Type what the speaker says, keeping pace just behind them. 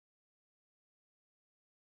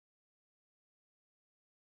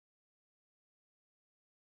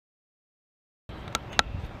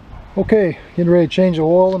Okay, getting ready to change the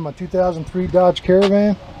oil in my 2003 Dodge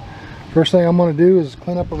Caravan. First thing I'm going to do is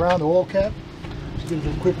clean up around the oil cap. Just give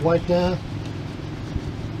it a quick wipe down.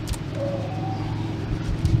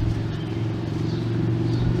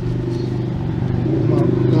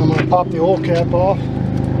 I'm going to pop the oil cap off.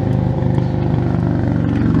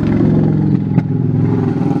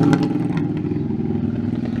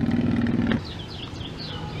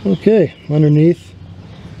 Okay, underneath,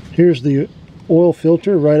 here's the oil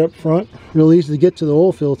filter right up front. Real easy to get to the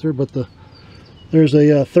oil filter, but there's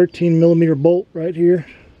a 13 millimeter bolt right here.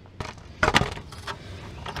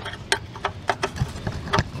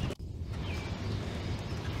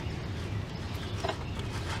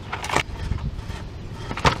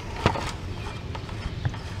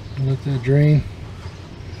 Let that drain.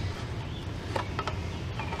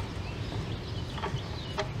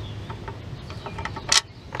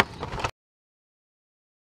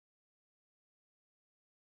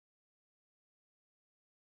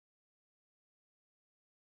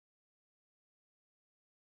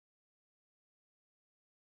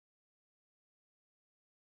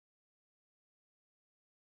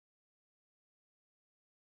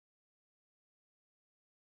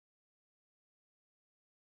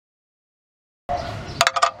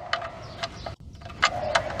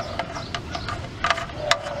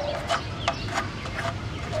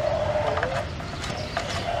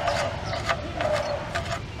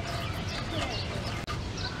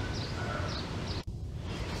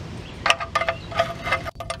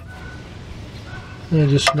 And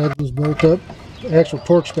just snug this bolt up. The actual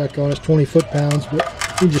torque spec on it is 20 foot-pounds,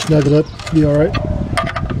 but you just snug it up, be all right.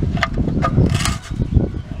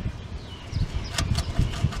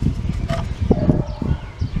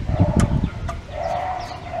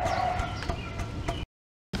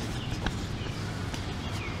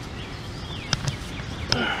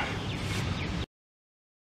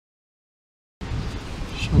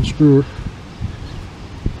 Just unscrew her.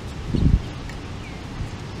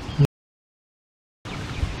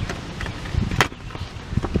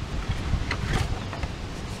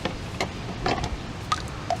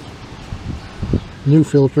 New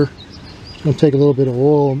filter. It's going to take a little bit of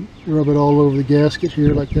oil and rub it all over the gasket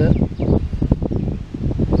here like that.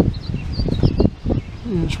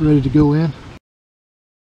 And it's ready to go in.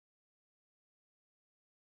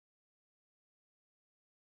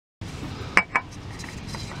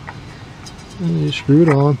 And you screw it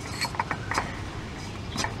on.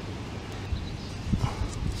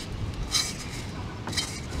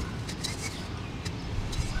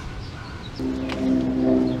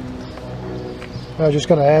 I'm just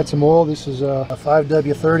going to add some oil. This is a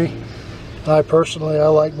 5W30. I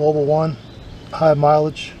like Mobil 1, high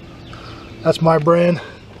mileage. That's my brand.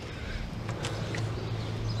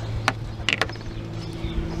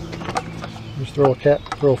 Just throw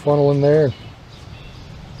a funnel in there.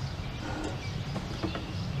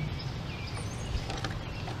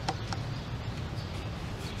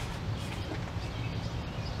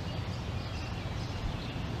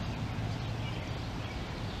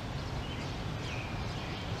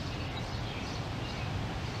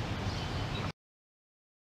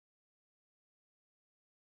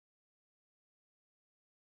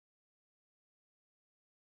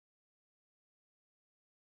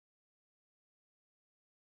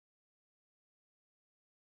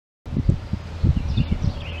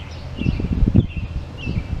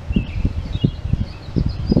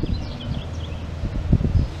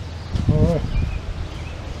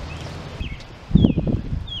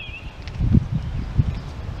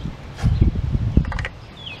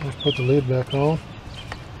 Let's put the lid back on.